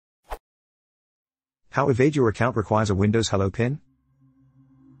How evade your account requires a Windows Hello PIN?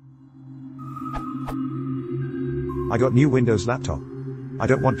 I got new Windows laptop. I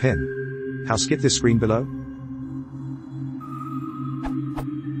don't want PIN. How skip this screen below?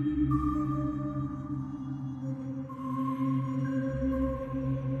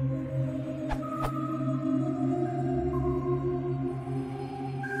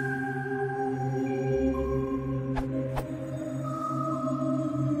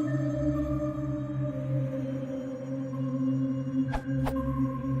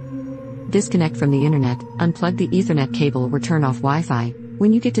 Disconnect from the internet, unplug the Ethernet cable or turn off Wi-Fi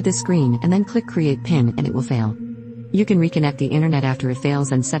when you get to this screen and then click Create PIN and it will fail. You can reconnect the internet after it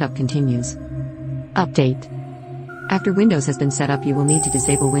fails and setup continues. Update. After Windows has been set up, you will need to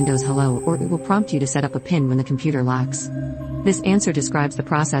disable Windows Hello or it will prompt you to set up a PIN when the computer locks. This answer describes the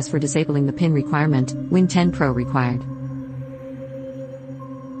process for disabling the PIN requirement. Win 10 Pro required.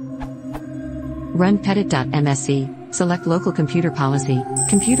 Run petit.msc. Select Local Computer Policy,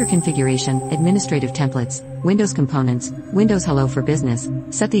 Computer Configuration, Administrative Templates, Windows Components, Windows Hello for Business,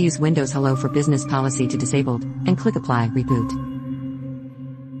 set the Use Windows Hello for Business policy to Disabled, and click Apply, Reboot.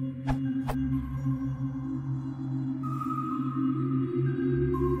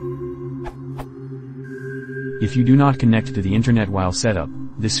 If you do not connect to the internet while setup,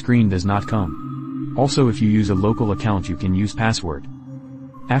 this screen does not come. Also, if you use a local account, you can use password.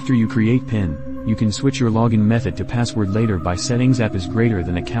 After you create PIN, you can switch your login method to password later by settings. App is greater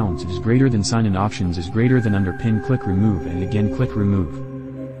than accounts is greater than sign-in options is greater than under PIN, click remove and again click remove.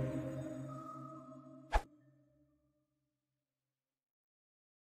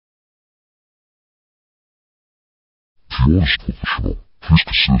 If you want to support the channel, please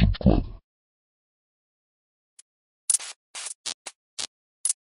consider subscribing.